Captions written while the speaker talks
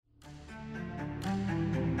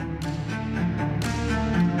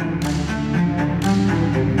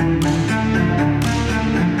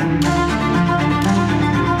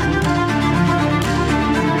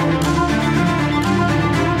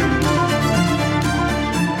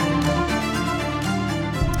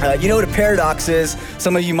You know what a paradox is.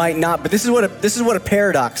 Some of you might not, but this is what a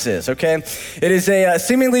paradox is, okay? It is a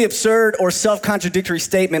seemingly absurd or self-contradictory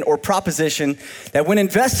statement or proposition that when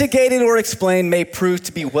investigated or explained may prove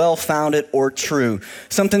to be well-founded or true.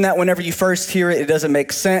 Something that whenever you first hear it, it doesn't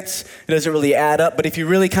make sense. It doesn't really add up, but if you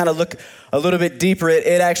really kind of look a little bit deeper,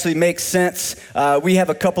 it actually makes sense. We have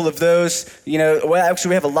a couple of those, we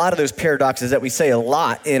have a lot of those paradoxes that we say a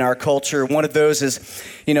lot in our culture. One of those is,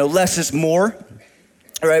 less is more.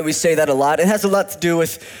 All right, we say that a lot. It has a lot to do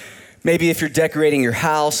with maybe if you're decorating your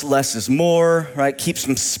house, less is more, right? Keep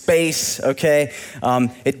some space, okay?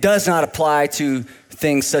 It does not apply to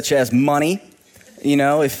things such as money.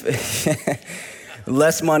 If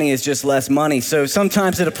less money is just less money. So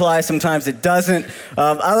sometimes it applies, sometimes it doesn't.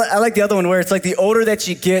 I like the other one where it's like the older that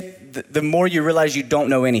you get, the more you realize you don't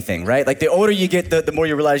know anything, right? Like the older you get, the more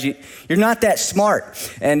you realize you're not that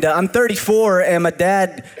smart. And I'm 34 and my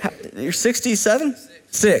dad, you're 67?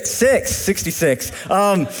 66.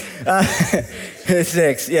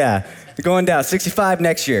 6, yeah. Going down, 65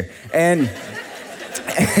 next year. And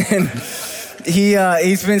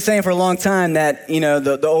he's been saying for a long time that,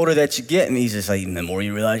 the older that you get, and he's just like, the more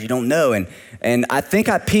you realize you don't know. And I think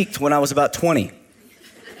I peaked when I was about 20.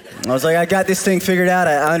 I was like, I got this thing figured out.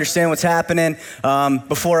 I understand what's happening.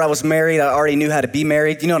 Before I was married, I already knew how to be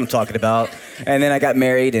married. You know what I'm talking about. And then I got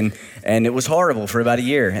married, and it was horrible for about a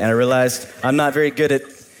year. And I realized I'm not very good at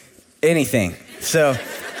anything. So,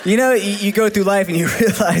 you go through life and you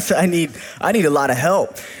realize I need a lot of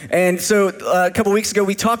help. And so a couple weeks ago,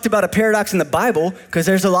 we talked about a paradox in the Bible, because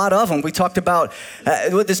there's a lot of them. We talked about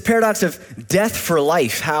this paradox of death for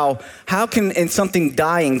life. How can in something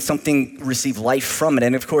dying, something receive life from it?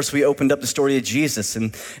 And of course, we opened up the story of Jesus.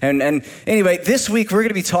 And anyway, this week, we're going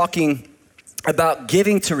to be talking about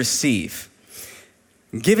giving to receive.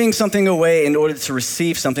 Giving something away in order to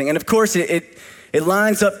receive something. And of course, it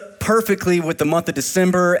lines up perfectly with the month of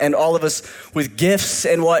December and all of us with gifts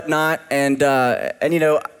and whatnot. And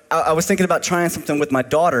I was thinking about trying something with my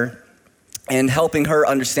daughter and helping her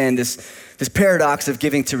understand this paradox of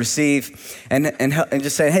giving to receive, and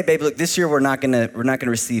just saying, hey, babe, look, this year we're not gonna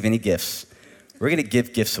receive any gifts. We're gonna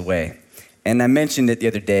give gifts away. And I mentioned it the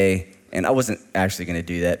other day, and I wasn't actually gonna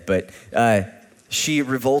do that, but she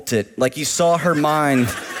revolted. Like you saw her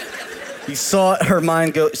mind. You saw her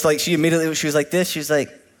mind go. It's like she was like this. She was like,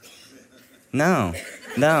 no.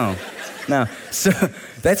 So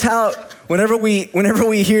that's how, whenever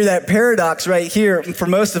we hear that paradox right here, for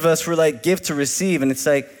most of us, we're like, give to receive. And it's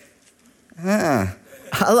like, I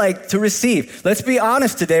like to receive. Let's be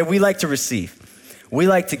honest today. We like to receive. We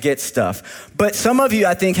like to get stuff. But some of you,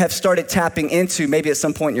 I think, have started tapping into, maybe at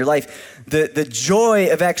some point in your life, the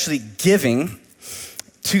joy of actually giving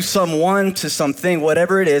to someone, to something,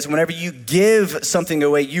 whatever it is. Whenever you give something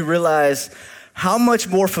away, you realize how much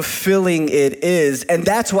more fulfilling it is. And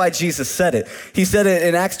that's why Jesus said it. He said it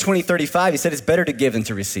in Acts 20:35. He said it's better to give than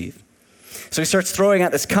to receive. So he starts throwing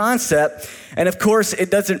out this concept. And of course,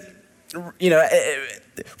 it doesn't,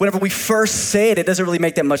 whenever we first say it, it doesn't really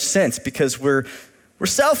make that much sense because we're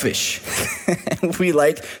selfish. We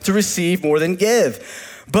like to receive more than give.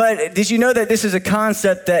 But did you know that this is a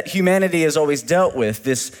concept that humanity has always dealt with,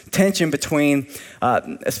 this tension between,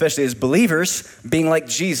 especially as believers, being like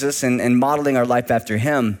Jesus and modeling our life after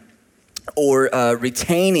him, or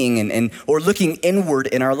retaining or looking inward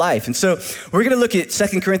in our life. And so we're going to look at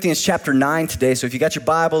 2 Corinthians chapter 9 today. So if you got your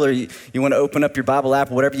Bible or you want to open up your Bible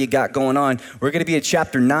app or whatever you got going on, we're going to be at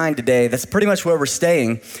chapter 9 today. That's pretty much where we're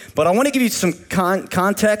staying. But I want to give you some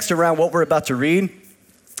context around what we're about to read.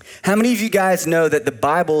 How many of you guys know that the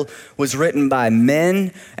Bible was written by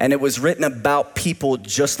men and it was written about people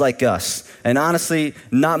just like us? And honestly,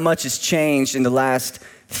 not much has changed in the last,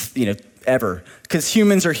 ever. Because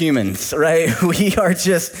humans are humans, right? We are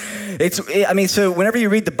just, so whenever you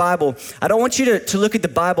read the Bible, I don't want you to look at the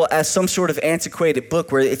Bible as some sort of antiquated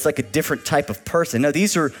book where it's like a different type of person. No,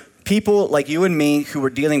 these are people like you and me who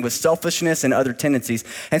were dealing with selfishness and other tendencies.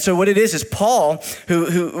 And so what it is Paul,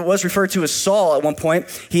 who was referred to as Saul at one point,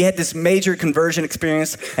 he had this major conversion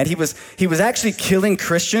experience, and he was actually killing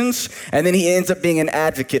Christians, and then he ends up being an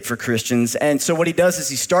advocate for Christians. And so what he does is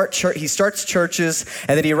he starts churches,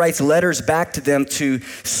 and then he writes letters back to them to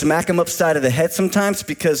smack them upside of the head sometimes,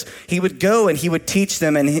 because he would go and he would teach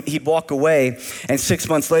them and he'd walk away, and 6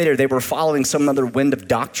 months later they were following some other wind of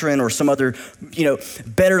doctrine or some other,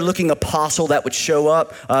 better looking apostle that would show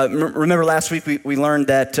up. Remember last week we learned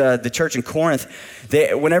that the church in Corinth,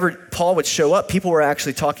 whenever Paul would show up, people were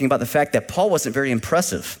actually talking about the fact that Paul wasn't very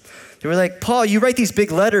impressive. They were like, Paul, you write these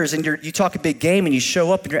big letters and you talk a big game and you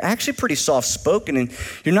show up and you're actually pretty soft-spoken and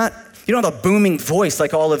you don't have a booming voice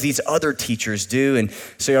like all of these other teachers do. And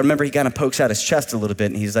so I remember he kind of pokes out his chest a little bit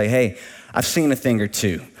and he's like, hey, I've seen a thing or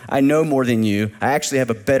two. I know more than you. I actually have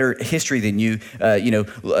a better history than you,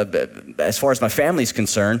 as far as my family's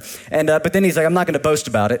concerned. And but then he's like, I'm not going to boast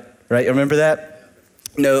about it, right? You remember that?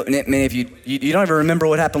 No, I mean, if you don't even remember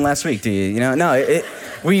what happened last week, do you? No,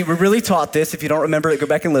 we really taught this. If you don't remember it, go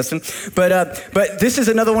back and listen. But this is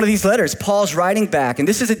another one of these letters. Paul's writing back, and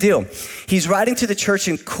this is the deal. He's writing to the church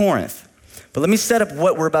in Corinth. But let me set up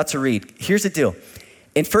what we're about to read. Here's the deal.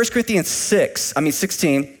 In 1 Corinthians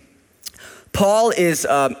 16, Paul is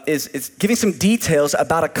giving some details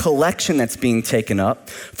about a collection that's being taken up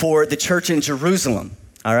for the church in Jerusalem.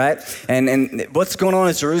 All right? And what's going on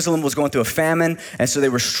is Jerusalem was going through a famine, and so they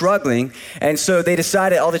were struggling. And so they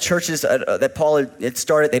decided, all the churches that Paul had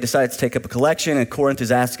started, they decided to take up a collection, and Corinth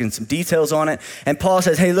is asking some details on it. And Paul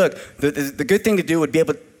says, hey, look, the good thing to do would be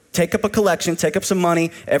able to take up a collection, take up some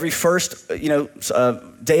money every first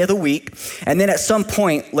day of the week. And then at some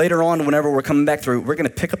point later on, whenever we're coming back through, we're going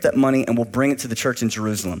to pick up that money and we'll bring it to the church in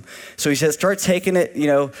Jerusalem. So he says, start taking it,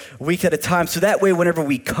 a week at a time. So that way, whenever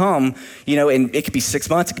we come, and it could be 6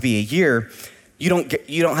 months, it could be a year, you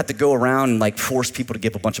don't have to go around and force people to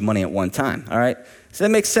give a bunch of money at one time. All right. So that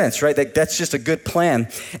makes sense, right? That's just a good plan.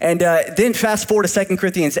 And then fast forward to 2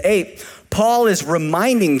 Corinthians 8, Paul is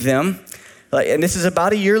reminding them, and this is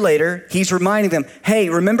about a year later, he's reminding them, hey,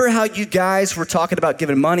 remember how you guys were talking about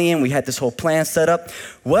giving money and we had this whole plan set up?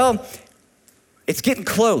 Well, it's getting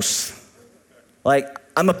close. We're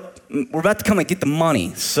about to come and get the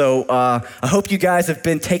money. So I hope you guys have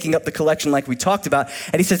been taking up the collection like we talked about.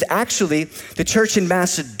 And he says, actually, the church in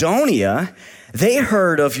Macedonia, they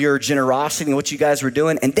heard of your generosity and what you guys were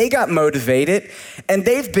doing, and they got motivated, and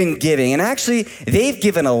they've been giving. And actually, they've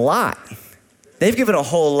given a lot. They've given a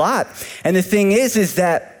whole lot. And the thing is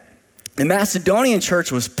that the Macedonian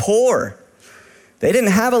church was poor. They didn't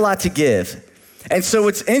have a lot to give. And so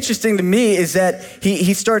what's interesting to me is that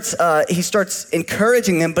he starts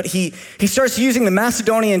encouraging them, but he starts using the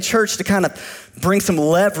Macedonian church to kind of bring some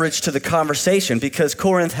leverage to the conversation because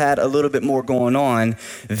Corinth had a little bit more going on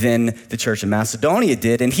than the church in Macedonia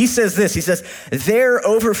did. And he says this, he says, their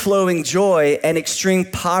overflowing joy and extreme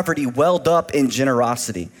poverty welled up in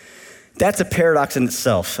generosity. That's a paradox in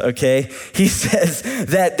itself, okay? He says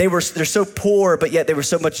that they're so poor, but yet there was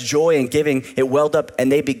so much joy in giving, it welled up,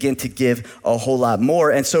 and they begin to give a whole lot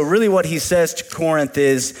more. And so really what he says to Corinth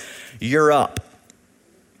is, you're up.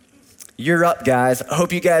 You're up, guys. I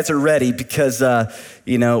hope you guys are ready because,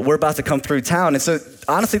 we're about to come through town. And so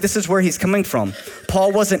honestly, this is where he's coming from.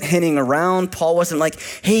 Paul wasn't hinting around. Paul wasn't like,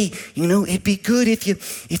 hey, it'd be good if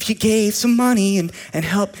you gave some money and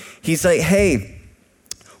help. He's like, hey,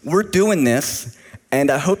 we're doing this, and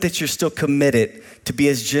I hope that you're still committed to be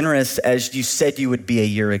as generous as you said you would be a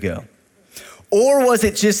year ago. Or was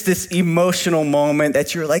it just this emotional moment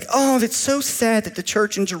that you're like, oh, it's so sad that the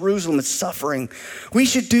church in Jerusalem is suffering. We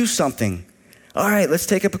should do something. All right, let's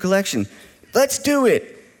take up a collection. Let's do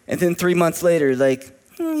it. And then 3 months later,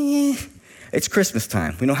 it's Christmas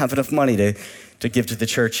time. We don't have enough money to give to the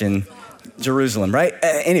church in Jerusalem, right?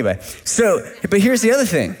 Anyway, but here's the other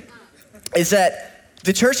thing, is that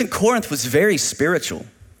the church in Corinth was very spiritual.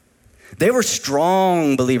 They were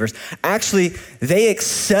strong believers. Actually, they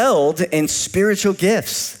excelled in spiritual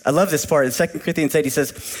gifts. I love this part. In 2 Corinthians 8, he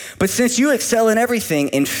says, but since you excel in everything,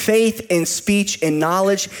 in faith, in speech, in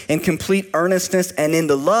knowledge, in complete earnestness, and in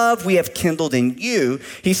the love we have kindled in you,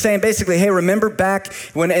 he's saying basically, hey, remember back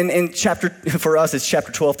when in chapter, for us, it's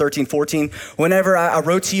chapter 12, 13, 14, whenever I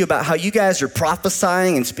wrote to you about how you guys are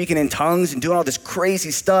prophesying and speaking in tongues and doing all this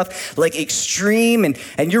crazy stuff, extreme,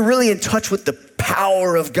 and you're really in touch with the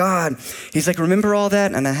power of God. He's like, remember all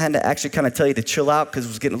that? And I had to actually kind of tell you to chill out because it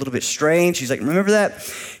was getting a little bit strange. He's like, remember that?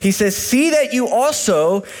 He says, see that you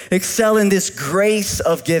also excel in this grace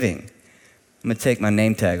of giving. I'm going to take my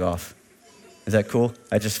name tag off. Is that cool?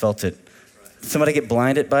 I just felt it. Somebody get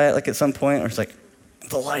blinded by it at some point? Or it's like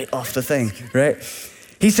the light off the thing, right?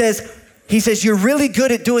 He says, you're really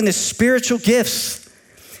good at doing the spiritual gifts.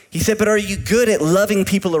 He said, but are you good at loving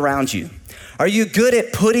people around you? Are you good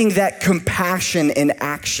at putting that compassion in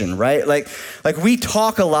action, right? Like we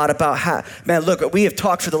talk a lot about how, man, look, we have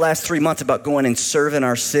talked for the last 3 months about going and serving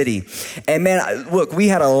our city. And man, look, we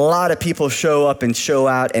had a lot of people show up and show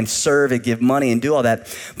out and serve and give money and do all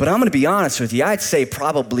that. But I'm gonna be honest with you, I'd say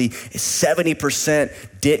probably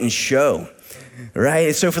 70% didn't show. Right?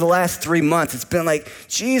 And so for the last 3 months, it's been like,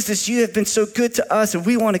 Jesus, you have been so good to us and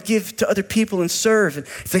we want to give to other people and serve. And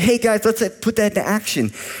it's like, hey guys, let's put that into action.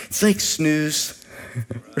 It's like snooze,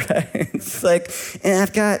 right? It's like, and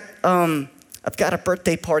I've got a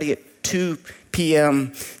birthday party at 2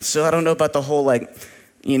 p.m., so I don't know about the whole 8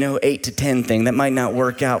 to 10 thing. That might not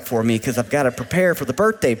work out for me because I've got to prepare for the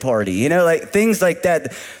birthday party, things like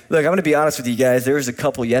that. Look, I'm gonna be honest with you guys. There was a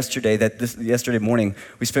couple yesterday yesterday morning,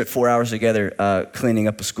 we spent 4 hours together cleaning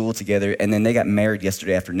up a school together, and then they got married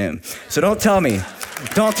yesterday afternoon. So don't tell me,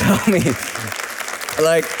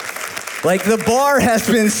 like the bar has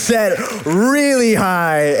been set really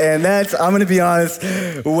high, and I'm gonna be honest,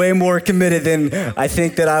 way more committed than I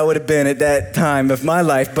think that I would have been at that time of my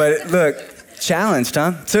life. But look, challenged,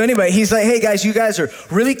 huh? So anyway, he's like, hey guys, you guys are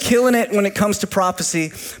really killing it when it comes to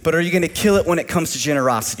prophecy, but are you gonna kill it when it comes to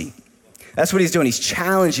generosity? That's what he's doing. He's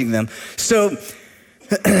challenging them. So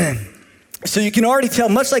you can already tell,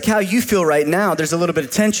 much like how you feel right now, there's a little bit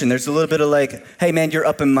of tension. There's a little bit of hey man, you're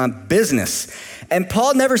up in my business. And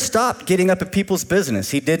Paul never stopped getting up in people's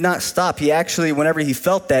business. He did not stop. He actually, whenever he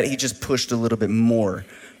felt that, he just pushed a little bit more,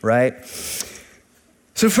 right?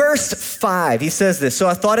 So verse 5, he says this, so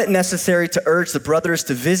I thought it necessary to urge the brothers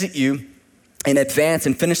to visit you in advance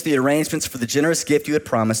and finish the arrangements for the generous gift you had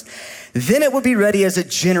promised. Then it would be ready as a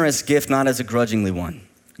generous gift, not as a grudgingly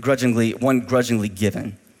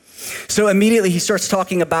given. So immediately he starts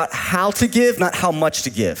talking about how to give, not how much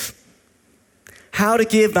to give. How to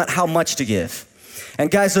give, not how much to give. And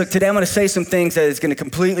guys, look, today I'm gonna say some things that is gonna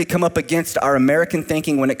completely come up against our American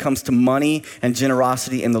thinking when it comes to money and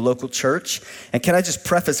generosity in the local church. And can I just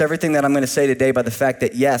preface everything that I'm gonna say today by the fact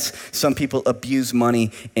that yes, some people abuse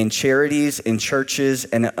money in charities, in churches,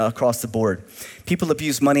 and across the board. People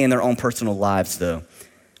abuse money in their own personal lives though,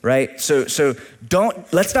 right? So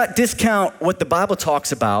let's not discount what the Bible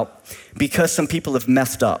talks about because some people have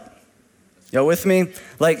messed up. Y'all with me?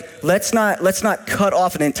 Let's not cut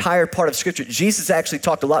off an entire part of Scripture. Jesus actually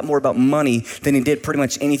talked a lot more about money than he did pretty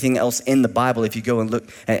much anything else in the Bible if you go and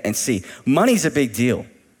look and see. Money's a big deal.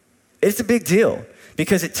 It's a big deal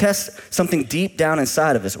because it tests something deep down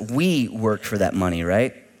inside of us. We worked for that money,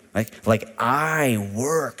 right? Like I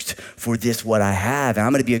worked for this, what I have, and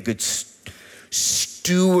I'm gonna be a good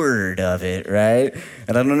steward of it, right?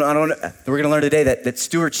 And I don't know, we're gonna learn today that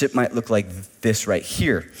stewardship might look like this right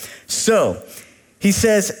here. So he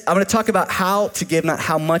says, I'm gonna talk about how to give, not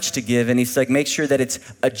how much to give. And he's like, make sure that it's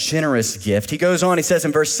a generous gift. He goes on, he says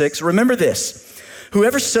in verse 6, remember this,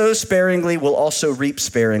 whoever sows sparingly will also reap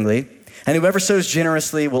sparingly. And whoever sows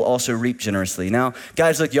generously will also reap generously. Now,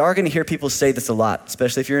 guys, look, you are gonna hear people say this a lot,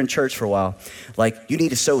 especially if you're in church for a while. You need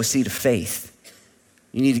to sow a seed of faith.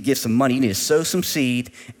 You need to give some money, you need to sow some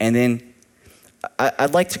seed, and then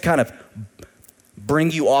I'd like to kind of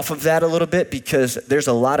bring you off of that a little bit because there's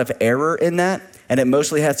a lot of error in that, and it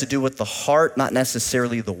mostly has to do with the heart, not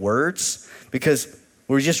necessarily the words, because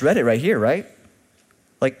we just read it right here, right?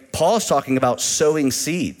 Paul's talking about sowing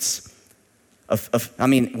seeds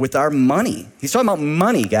with our money. He's talking about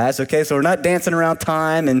money, guys, okay? So we're not dancing around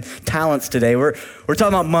time and talents today. We're talking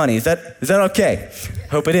about money. Is that okay?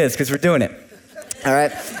 Hope it is, because we're doing it. All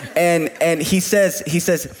right, and he says,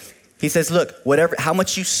 look, how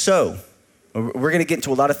much you sow. We're gonna get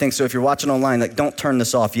into a lot of things. So if you're watching online, don't turn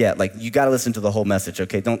this off yet. You gotta listen to the whole message,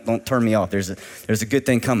 okay? Don't turn me off. There's a good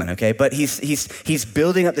thing coming, okay? But he's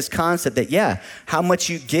building up this concept that how much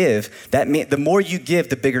you give, the more you give,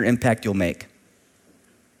 the bigger impact you'll make.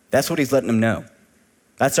 That's what he's letting them know.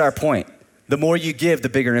 That's our point. The more you give, the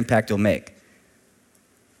bigger impact you'll make.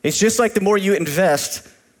 It's just like the more you invest,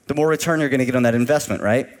 the more return you're gonna get on that investment,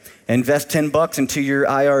 right? Invest $10 into your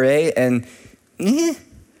IRA and,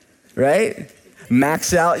 right?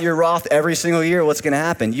 Max out your Roth every single year, what's gonna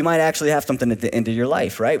happen? You might actually have something at the end of your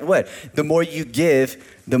life, right? What? The more you give,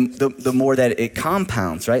 the more that it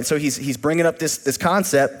compounds, right? So he's bringing up this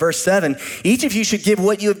concept, verse 7, each of you should give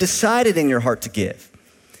what you have decided in your heart to give.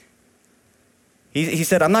 He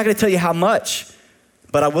said, I'm not gonna tell you how much,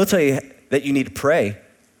 but I will tell you that you need to pray.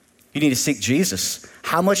 You need to seek Jesus.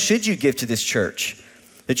 How much should you give to this church,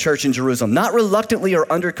 the church in Jerusalem? Not reluctantly or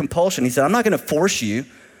under compulsion. He said, I'm not gonna force you.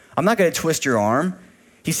 I'm not gonna twist your arm.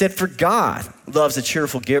 He said, for God loves a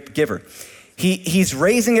cheerful giver. He's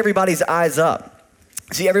raising everybody's eyes up.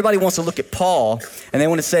 See, everybody wants to look at Paul and they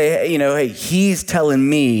want to say, hey, he's telling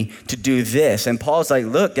me to do this. And Paul's like,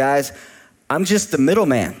 look, guys, I'm just the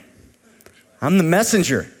middleman. I'm the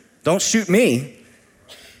messenger. Don't shoot me.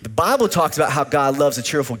 The Bible talks about how God loves a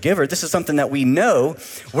cheerful giver. This is something that we know.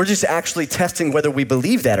 We're just actually testing whether we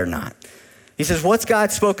believe that or not. He says, what's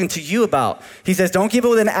God spoken to you about? He says, don't give it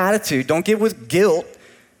with an attitude. Don't give with guilt.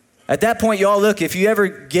 At that point, y'all, look, if you ever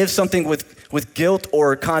give something with guilt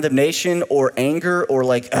or condemnation or anger or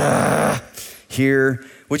here,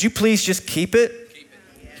 would you please just keep it?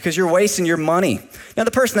 because you're wasting your money. Now,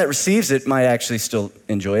 the person that receives it might actually still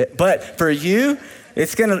enjoy it, but for you,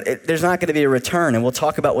 there's not gonna be a return, and we'll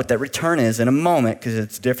talk about what that return is in a moment because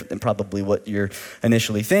it's different than probably what you're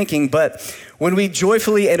initially thinking. But when we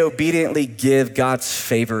joyfully and obediently give, God's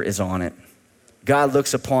favor is on it. God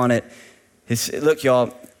looks upon it. Look,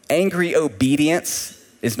 y'all, angry obedience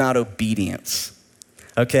is not obedience,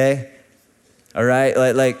 okay? All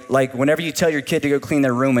right, like whenever you tell your kid to go clean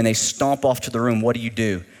their room and they stomp off to the room, what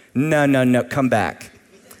do? No, come back.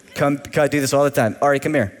 I do this all the time. Ari,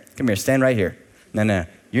 come here, stand right here. No,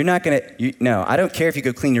 you're not gonna, no, I don't care if you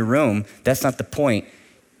go clean your room, that's not the point.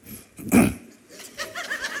 You know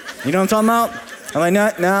what I'm talking about? I'm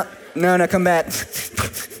like, no, come back.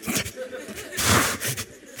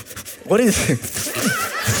 What is it?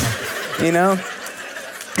 You know?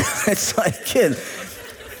 It's like, kid.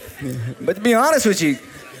 But to be honest with you,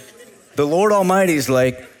 the Lord Almighty is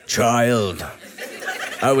like, child,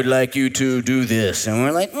 I would like you to do this. And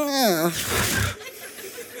we're like,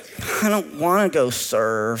 I don't want to go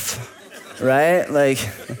serve, right? Like,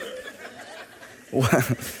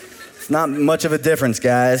 it's not much of a difference,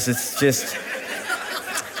 guys. It's just,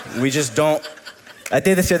 we just don't. I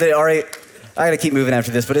did this the other day. All right, I got to keep moving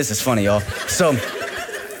after this, but this is funny, y'all. So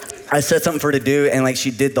I said something for her to do, and like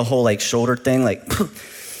she did the whole like shoulder thing, like,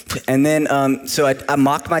 and then, so I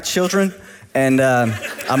mocked my children, and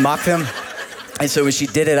I mocked them. And so when she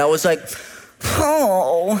did it, I was like,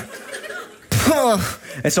 oh.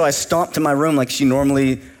 And so I stomped to my room like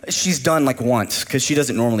she's done like once, because she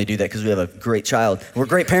doesn't normally do that because we have a great child. We're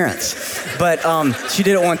great parents. But she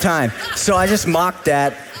did it one time. So I just mocked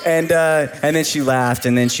that, and then she laughed,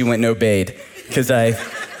 and then she went and obeyed because I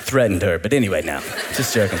threatened her. But anyway, no,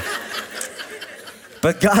 just joking.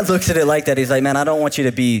 But God looks at it like that. He's like, man, I don't want you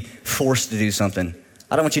to be forced to do something.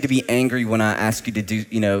 I don't want you to be angry when I ask you to do,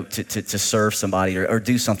 to serve somebody or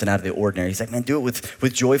do something out of the ordinary. He's like, man, do it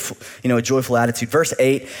with joyful, a joyful attitude. Verse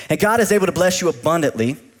 8, and God is able to bless you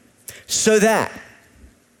abundantly so that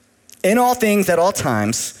in all things at all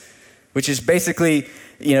times, which is basically,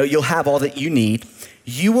 you'll have all that you need,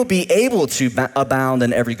 you will be able to abound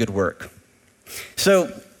in every good work.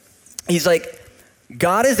 So he's like,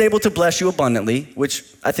 God is able to bless you abundantly, which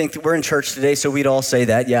I think that we're in church today, so we'd all say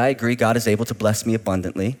that. Yeah, I agree, God is able to bless me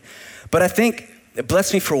abundantly. But I think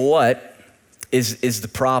bless me for what is the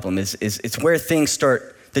problem, it's where things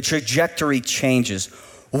start, the trajectory changes.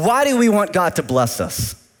 Why do we want God to bless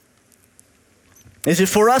us? Is it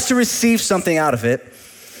for us to receive something out of it,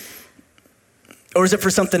 or is it for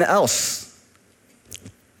something else?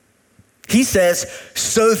 He says,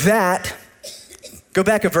 so that, go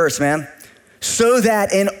back a verse, man. So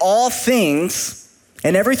that in all things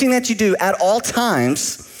and everything that you do at all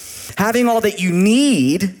times, having all that you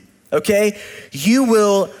need, okay, you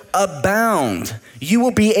will abound. You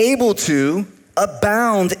will be able to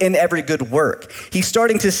abound in every good work. He's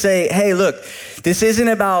starting to say, hey, look, this isn't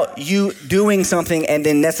about you doing something and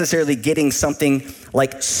then necessarily getting something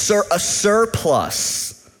like a surplus.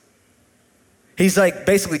 He's like,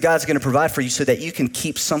 basically, God's going to provide for you so that you can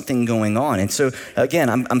keep something going on. And so, again,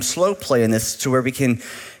 I'm slow playing this to where it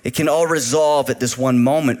can all resolve at this one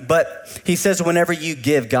moment. But he says, whenever you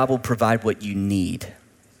give, God will provide what you need.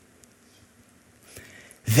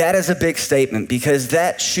 That is a big statement because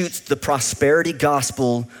that shoots the prosperity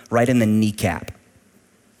gospel right in the kneecap.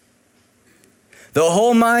 The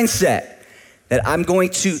whole mindset that I'm going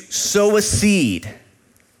to sow a seed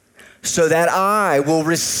so that I will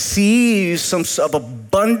receive some of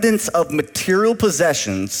abundance of material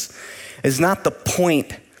possessions is not the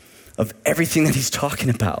point of everything that he's talking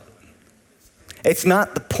about. It's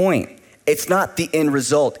not the point. It's not the end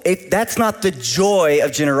result. That's not the joy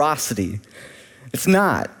of generosity. It's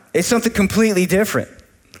not. It's something completely different.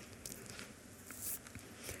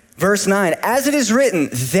 Verse 9, as it is written,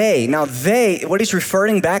 what he's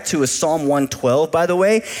referring back to is Psalm 112, by the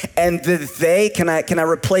way. And can I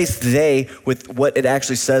replace they with what it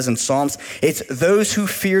actually says in Psalms? It's those who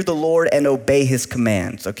fear the Lord and obey his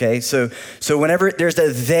commands, okay? So whenever there's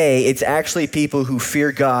a they, it's actually people who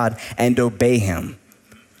fear God and obey him.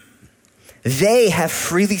 They have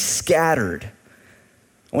freely scattered.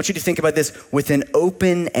 I want you to think about this with an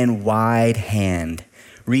open and wide hand,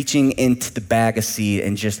 reaching into the bag of seed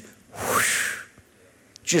and just whoosh,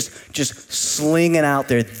 just slinging out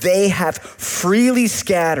there. They have freely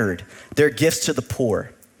scattered their gifts to the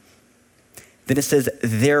poor. Then it says,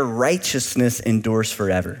 their righteousness endures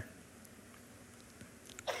forever.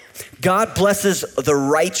 God blesses the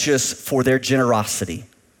righteous for their generosity.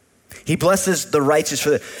 He blesses the righteous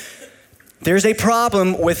There's a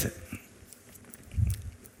problem with,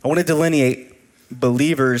 I want to delineate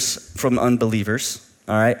believers from unbelievers.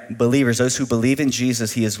 all right? Believers, those who believe in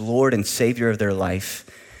Jesus, he is Lord and Savior of their life.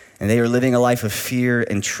 And they are living a life of fear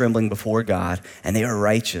and trembling before God, and they are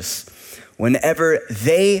righteous. Whenever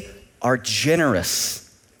they are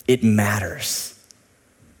generous, it matters,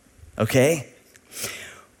 okay?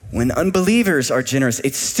 When unbelievers are generous,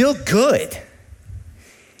 it's still good.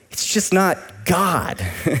 It's just not God.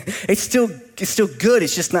 It's still good,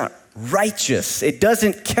 it's just not righteous. It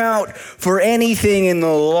doesn't count for anything in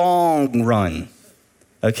the long run,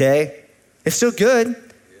 okay? It's still good.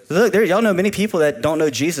 Look, y'all know many people that don't know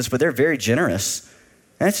Jesus, but they're very generous.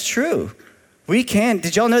 That's true.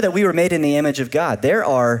 Did y'all know that we were made in the image of God?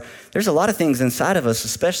 There's a lot of things inside of us,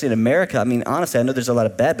 especially in America. I mean, honestly, I know there's a lot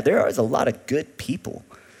of bad, but there is a lot of good people.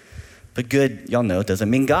 But good, y'all know, doesn't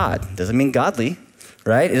mean God, doesn't mean godly,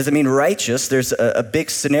 right? It doesn't mean righteous. There's a big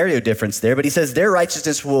scenario difference there, but he says their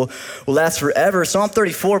righteousness will last forever. Psalm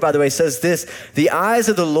 34, by the way, says this: the eyes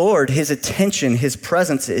of the Lord, his attention, his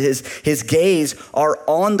presence, his gaze are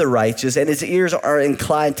on the righteous, and his ears are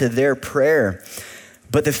inclined to their prayer.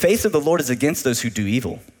 But the face of the Lord is against those who do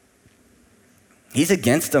evil. He's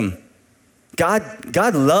against them.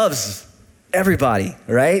 God loves everybody,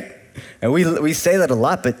 right? And we say that a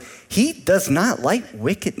lot, but he does not like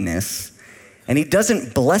wickedness, and he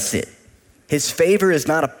doesn't bless it. His favor is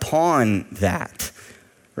not upon that,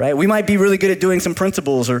 right? We might be really good at doing some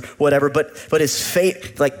principles or whatever, but his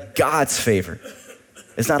faith, like God's favor,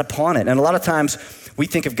 is not upon it. And a lot of times we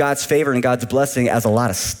think of God's favor and God's blessing as a lot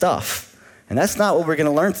of stuff, and that's not what we're going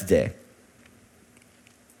to learn today.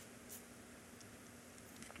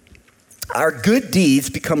 Our good deeds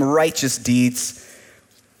become righteous deeds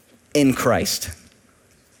in Christ,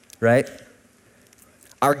 right?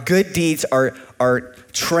 Our good deeds are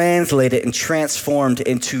translated and transformed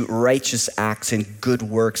into righteous acts and good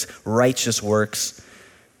works, righteous works,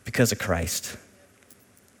 because of Christ.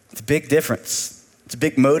 It's a big difference. It's a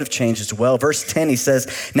big motive change as well. Verse 10, he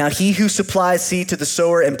says, now he who supplies seed to the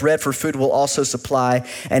sower and bread for food will also supply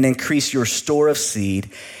and increase your store of seed,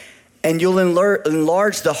 and you'll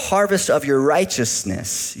enlarge the harvest of your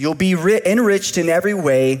righteousness. You'll be enriched in every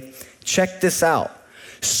way. Check this out.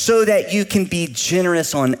 So that you can be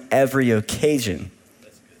generous on every occasion.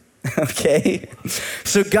 Okay?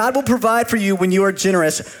 So God will provide for you when you are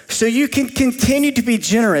generous, so you can continue to be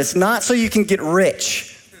generous, not so you can get rich.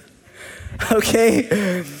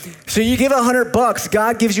 Okay? So you give $100,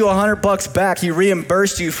 God gives you $100 back. He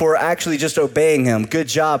reimbursed you for actually just obeying him. Good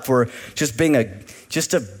job for just being a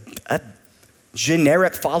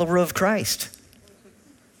generic follower of Christ.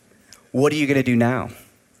 What are you gonna do now?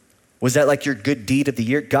 Was that like your good deed of the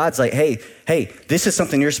year? God's like, hey, this is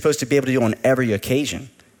something you're supposed to be able to do on every occasion.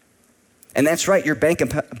 And that's right, your bank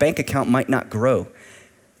account might not grow.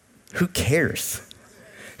 Who cares?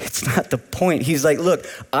 It's not the point. He's like, look,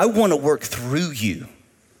 I want to work through you.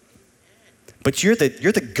 But you're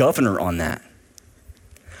the governor on that.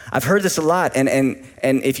 I've heard this a lot, and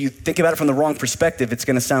if you think about it from the wrong perspective, it's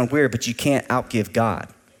gonna sound weird, but you can't outgive God.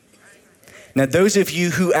 Now, those of you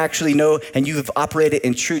who actually know and you have operated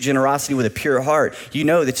in true generosity with a pure heart, you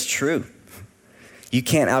know that's true. You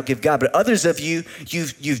can't outgive God. But others of you,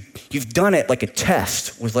 you've done it like a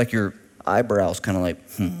test with like your eyebrows kind of like,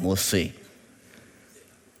 we'll see.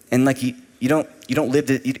 And like you don't live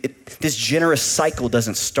this generous cycle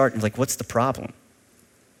doesn't start. Like, what's the problem?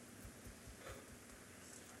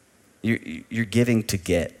 You're giving to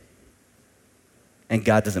get, and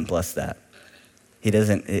God doesn't bless that. He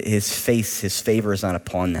doesn't, his favor is not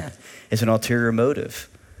upon that. It's an ulterior motive.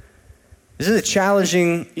 This is a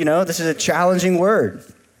challenging word.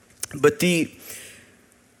 But the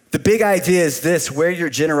big idea is this: where your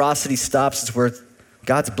generosity stops is where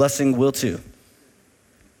God's blessing will too.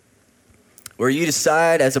 Where you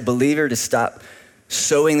decide as a believer to stop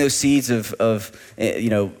sowing those seeds of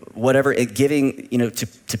whatever, giving,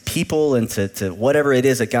 to people and to whatever it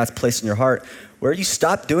is that God's placed in your heart. Where you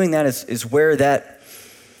stop doing that is where that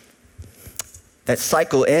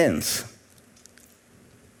cycle ends.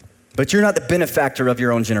 But you're not the benefactor of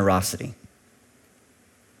your own generosity.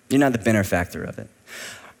 You're not the benefactor of it.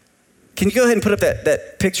 Can you go ahead and put up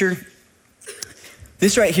that picture?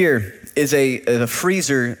 This right here is a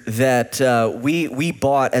freezer that we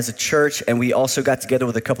bought as a church, and we also got together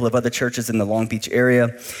with a couple of other churches in the Long Beach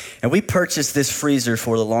area, and we purchased this freezer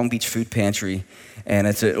for the Long Beach Food Pantry, and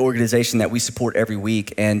it's an organization that we support every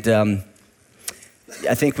week. And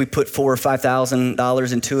I think we put $4,000 or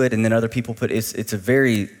 $5,000 into it, and then other people put. It's a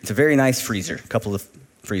very nice freezer. A couple of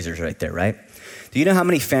freezers right there, right? Do you know how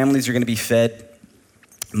many families are going to be fed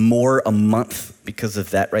more a month because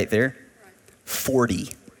of that right there? 40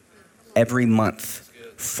 every month.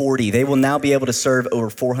 40. They will now be able to serve over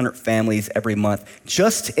 400 families every month,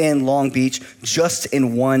 just in Long Beach, just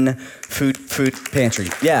in one food pantry.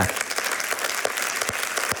 Yeah.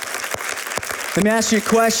 Let me ask you a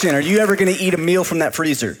question. Are you ever gonna eat a meal from that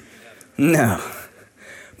freezer? No.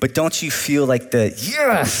 But don't you feel like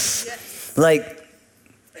yes? Like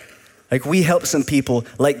we help some people,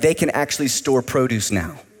 like they can actually store produce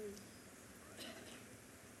now.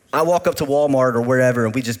 I walk up to Walmart or wherever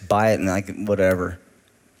and we just buy it and like whatever.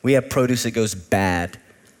 We have produce that goes bad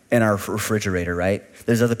in our refrigerator, right?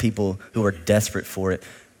 There's other people who are desperate for it.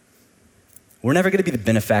 We're never gonna be the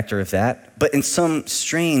benefactor of that, but in some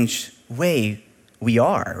strange way, we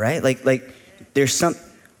are, right? Like there's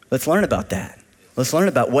let's learn about that. Let's learn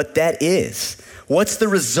about what that is. What's the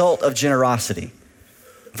result of generosity?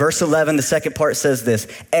 Verse 11, the second part says this,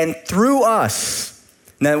 and through us.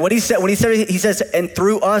 Now what he says, and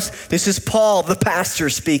through us, this is Paul, the pastor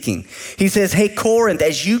speaking. He says, hey, Corinth,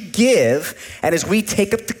 as you give, and as we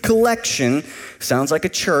take up the collection, sounds like a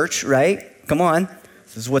church, right? Come on.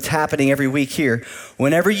 This is what's happening every week here.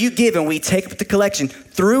 Whenever you give and we take up the collection,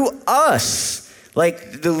 through us,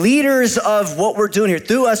 like the leaders of what we're doing here,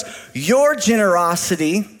 through us, your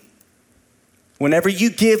generosity, whenever you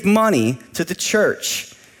give money to the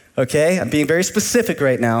church, okay? I'm being very specific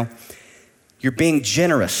right now. You're being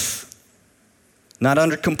generous, not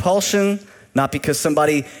under compulsion, not because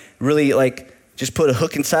somebody really like just put a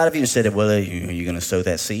hook inside of you and said, well, are you gonna sow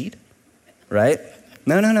that seed, right?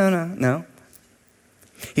 No.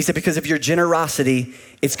 He said, because of your generosity,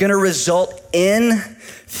 it's gonna result in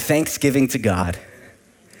thanksgiving to God.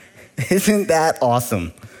 Isn't that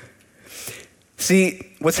awesome?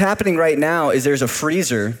 See, what's happening right now is there's a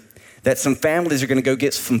freezer that some families are gonna go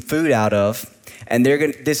get some food out of, and they're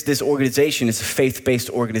gonna, this organization is a faith-based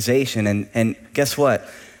organization, and guess what?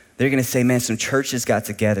 They're gonna say, man, some churches got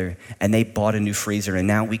together and they bought a new freezer and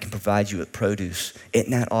now we can provide you with produce.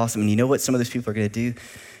 Isn't that awesome? And you know what some of those people are gonna do?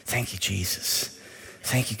 Thank you, Jesus.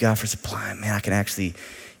 Thank you, God, for supplying. Man, I can actually,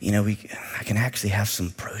 I can actually have some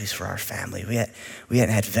produce for our family. We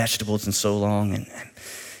hadn't had vegetables in so long, and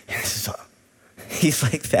this is all. He's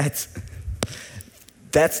like, that's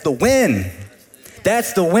the win.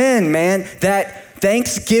 That's the win, man. That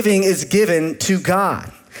thanksgiving is given to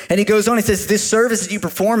God. And he goes on, he says, this service that you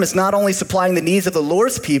perform is not only supplying the needs of the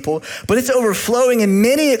Lord's people, but it's overflowing in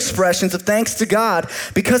many expressions of thanks to God.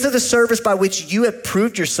 Because of the service by which you have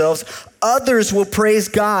proved yourselves, others will praise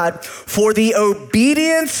God for the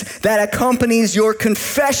obedience that accompanies your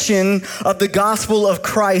confession of the gospel of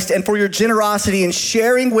Christ and for your generosity in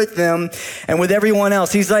sharing with them and with everyone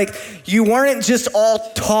else. He's like, you weren't just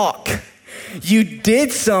all talk. You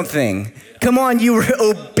did something. Come on, you were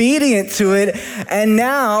obedient to it, and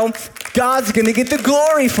now God's gonna get the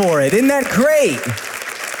glory for it. Isn't that great?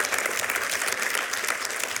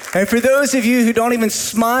 And for those of you who don't even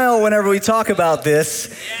smile whenever we talk about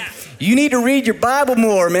this, you need to read your Bible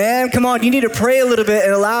more, man. Come on, you need to pray a little bit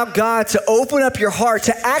and allow God to open up your heart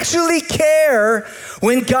to actually care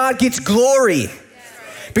when God gets glory.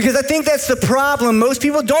 Because I think that's the problem. Most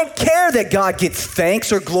people don't care that God gets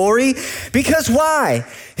thanks or glory. Because why?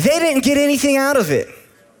 They didn't get anything out of it.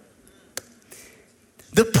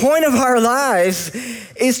 The point of our lives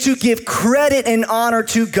is to give credit and honor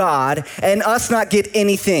to God and us not get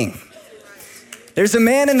anything. There's a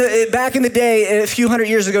man back in the day, a few hundred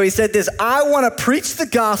years ago, he said this, I want to preach the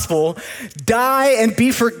gospel, die and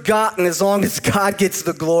be forgotten as long as God gets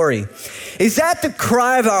the glory. Is that the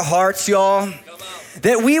cry of our hearts, y'all?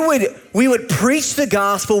 That we would preach the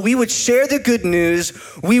gospel, we would share the good news,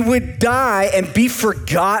 we would die and be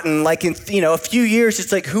forgotten. Like in a few years,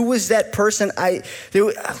 it's like, who was that person? I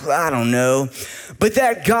don't know. But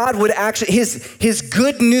that God would actually, his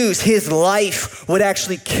good news, his life would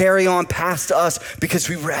actually carry on past us because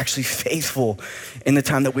we were actually faithful in the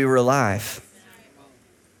time that we were alive.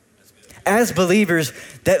 As believers,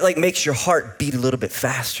 that like makes your heart beat a little bit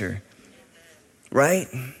faster, right?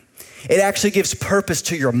 It actually gives purpose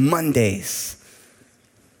to your Mondays.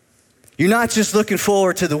 You're not just looking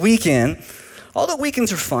forward to the weekend, although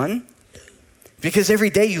weekends are fun, because every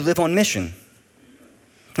day you live on mission.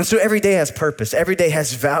 And so every day has purpose, every day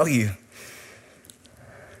has value.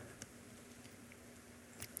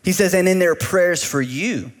 He says, and in their prayers for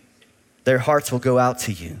you, their hearts will go out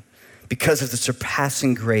to you because of the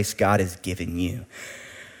surpassing grace God has given you.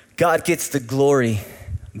 God gets the glory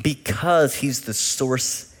because he's the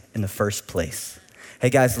source in the first place. Hey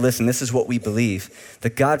guys, listen, this is what we believe,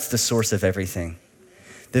 that God's the source of everything.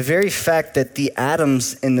 The very fact that the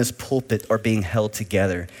atoms in this pulpit are being held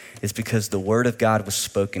together is because the word of God was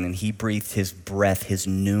spoken and he breathed his breath, his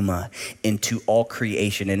pneuma, into all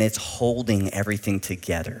creation, and it's holding everything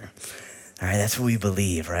together. All right, that's what we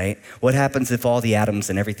believe, right? What happens if all the atoms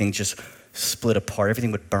and everything just split apart?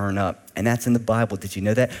 Everything would burn up, and that's in the Bible. Did you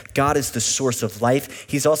know that? God is the source of life.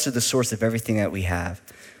 He's also the source of everything that we have.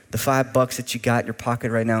 The $5 that you got in your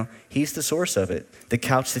pocket right now, he's the source of it. The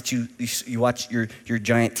couch that you watch your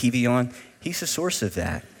giant TV on, he's the source of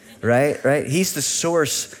that, right? He's the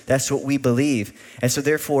source. That's what we believe. And so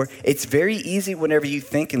therefore, it's very easy whenever you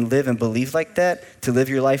think and live and believe like that, to live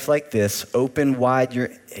your life like this, open wide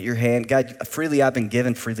your hand. God, freely I've been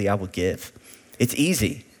given, freely I will give. It's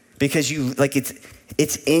easy because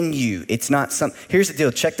it's in you. It's not here's the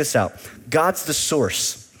deal, check this out. God's the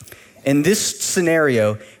source. In this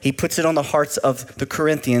scenario, he puts it on the hearts of the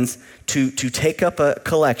Corinthians to take up a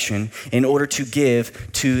collection in order to give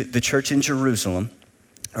to the church in Jerusalem,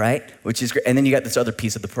 right? Which is great. And then you got this other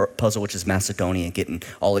piece of the puzzle, which is Macedonia, getting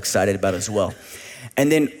all excited about it as well.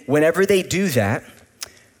 And then whenever they do that,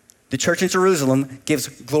 the church in Jerusalem gives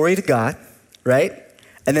glory to God, right?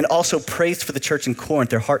 And then also praise for the church in Corinth.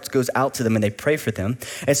 Their hearts goes out to them and they pray for them.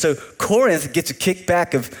 And so Corinth gets a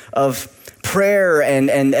kickback of prayer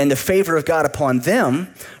and the favor of God upon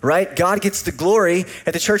them, right? God gets the glory,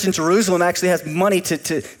 and the church in Jerusalem actually has money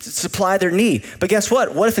to supply their need. But guess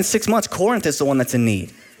what? What if in 6 months, Corinth is the one that's in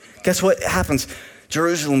need? Guess what happens?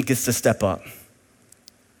 Jerusalem gets to step up.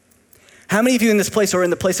 How many of you in this place are in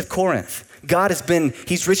the place of Corinth? God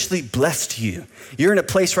he's richly blessed you. You're in a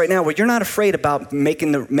place right now where you're not afraid about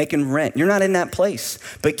making rent. You're not in that place.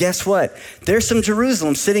 But guess what? There's some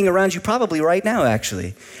Jerusalem sitting around you probably right now,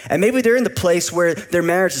 actually. And maybe they're in the place where their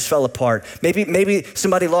marriages fell apart. Maybe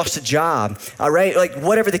somebody lost a job, all right? Like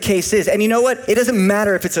whatever the case is. And you know what? It doesn't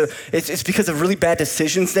matter if it's because of really bad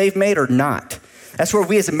decisions they've made or not. That's where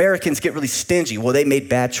we as Americans get really stingy. Well, they made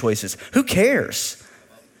bad choices. Who cares?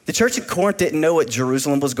 The church in Corinth didn't know what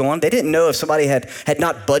Jerusalem was going. They didn't know if somebody had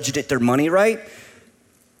not budgeted their money right.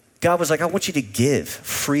 God was like, I want you to give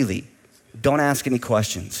freely. Don't ask any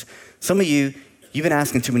questions. Some of you've been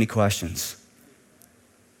asking too many questions.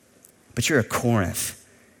 But you're a Corinth,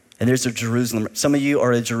 and there's a Jerusalem. Some of you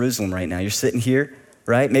are a Jerusalem right now. You're sitting here,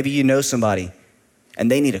 right? Maybe you know somebody, and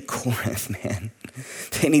they need a Corinth, man.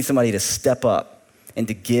 They need somebody to step up and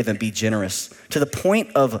to give and be generous to the point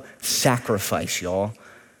of sacrifice, y'all.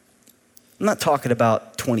 I'm not talking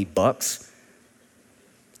about $20.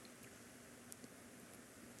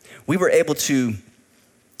 We were able to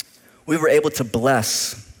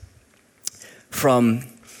bless from,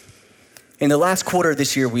 in the last quarter of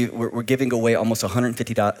this year, we're giving away almost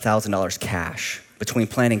 $150,000 cash between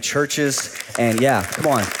planting churches and come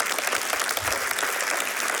on.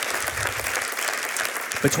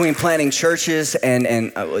 Between planting churches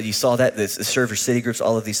and you saw that, the serve your city groups,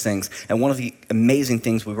 all of these things. And one of the amazing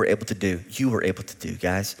things you were able to do,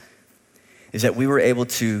 guys, is that we were able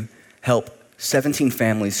to help 17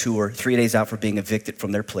 families who were 3 days out from being evicted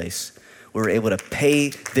from their place. We were able to pay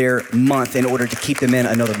their month in order to keep them in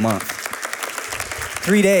another month.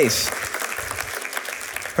 3 days.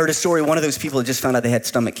 Heard a story, one of those people had just found out they had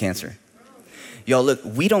stomach cancer. Y'all, look,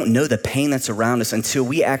 we don't know the pain that's around us until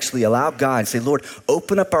we actually allow God and say, Lord,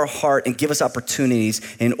 open up our heart and give us opportunities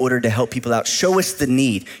in order to help people out. Show us the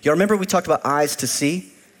need. Y'all remember we talked about eyes to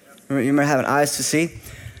see? Remember having eyes to see?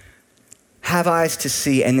 Have eyes to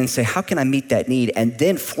see and then say, how can I meet that need? And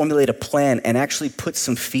then formulate a plan and actually put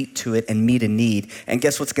some feet to it and meet a need. And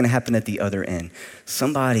guess what's gonna happen at the other end?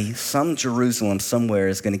 Some Jerusalem somewhere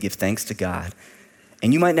is gonna give thanks to God.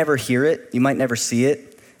 And you might never hear it, you might never see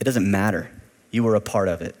it. It doesn't matter. You were a part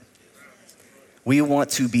of it. We want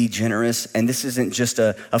to be generous, and this isn't just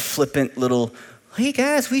a flippant little, hey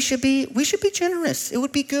guys, we should be generous. It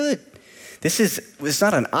would be good. It's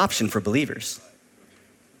not an option for believers.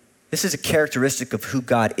 This is a characteristic of who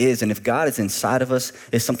God is, and if God is inside of us,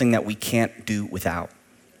 it's something that we can't do without.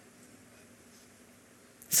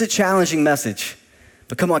 It's a challenging message,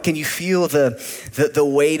 but come on, can you feel the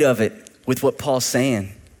weight of it with what Paul's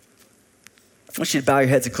saying? I want you to bow your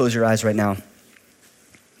heads and close your eyes right now.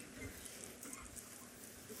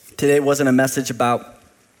 Today wasn't a message about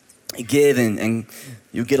give and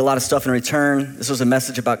you get a lot of stuff in return. This was a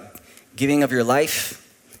message about giving of your life,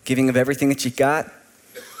 giving of everything that you got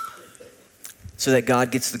so that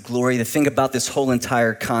God gets the glory. The thing about this whole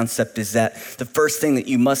entire concept is that the first thing that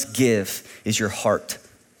you must give is your heart.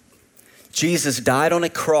 Jesus died on a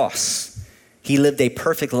cross. He lived a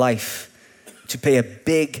perfect life to pay a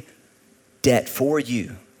big debt for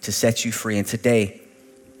you to set you free. And today,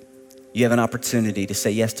 you have an opportunity to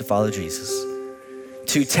say yes to follow Jesus.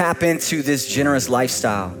 to tap into this generous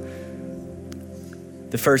lifestyle,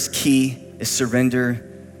 the first key is surrender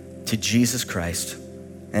to Jesus Christ.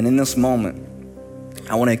 And in this moment,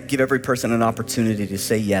 I want to give every person an opportunity to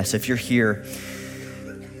say yes. If you're here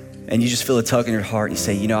and you just feel a tug in your heart and you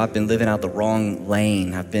say, I've been living out the wrong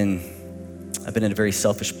lane. I've been in a very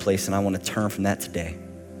selfish place and I want to turn from that today.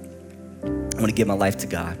 I want to give my life to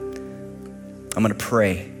God. I'm going to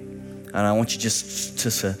pray. And I want you just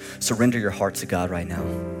to surrender your heart to God right now.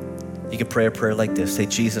 You can pray a prayer like this. Say,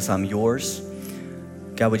 Jesus, I'm yours.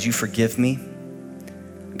 God, would you forgive me?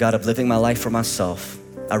 God, I'm living my life for myself.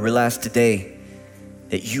 I realize today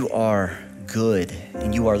that you are good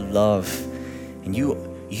and you are love and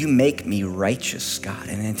you make me righteous, God.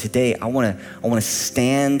 And then today I want to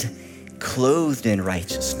stand clothed in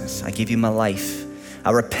righteousness. I give you my life.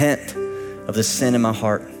 I repent of the sin in my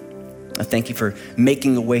heart. I thank you for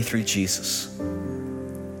making a way through Jesus.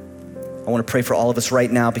 I want to pray for all of us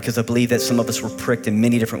right now because I believe that some of us were pricked in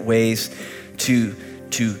many different ways to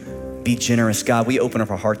be generous. God, we open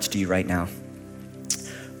up our hearts to you right now.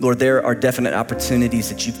 Lord, there are definite opportunities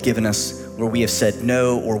that you've given us where we have said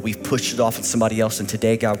no or we've pushed it off on somebody else. And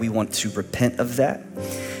today, God, we want to repent of that.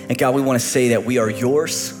 And God, we want to say that we are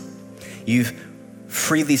yours. You've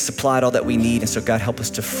freely supplied all that we need. And so God, help us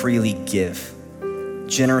to freely give,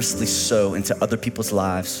 generously sow into other people's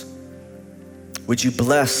lives. Would you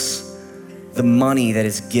bless the money that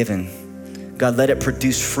is given? God, let it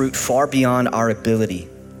produce fruit far beyond our ability.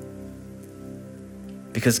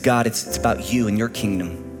 Because God, it's about you and your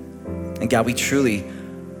kingdom. And God, we truly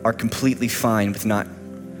are completely fine with not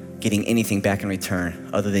getting anything back in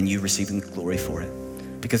return other than you receiving the glory for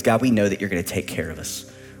it. Because God, we know that you're gonna take care of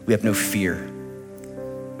us. We have no fear.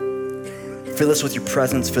 Fill us with your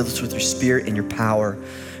presence, fill us with your spirit and your power.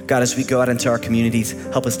 God, as we go out into our communities,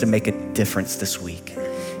 help us to make a difference this week.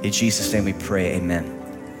 In Jesus' name we pray, amen.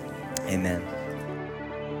 Amen.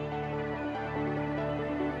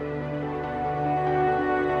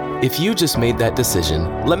 If you just made that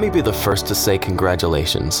decision, let me be the first to say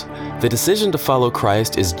congratulations. The decision to follow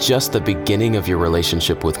Christ is just the beginning of your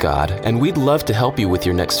relationship with God, and we'd love to help you with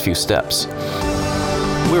your next few steps.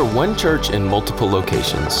 We're one church in multiple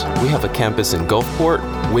locations. We have a campus in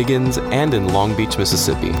Gulfport, Wiggins, and in Long Beach,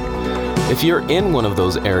 Mississippi. If you're in one of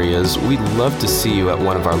those areas, we'd love to see you at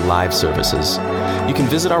one of our live services. You can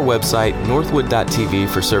visit our website, northwood.tv,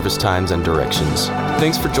 for service times and directions.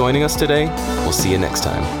 Thanks for joining us today. We'll see you next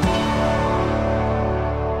time.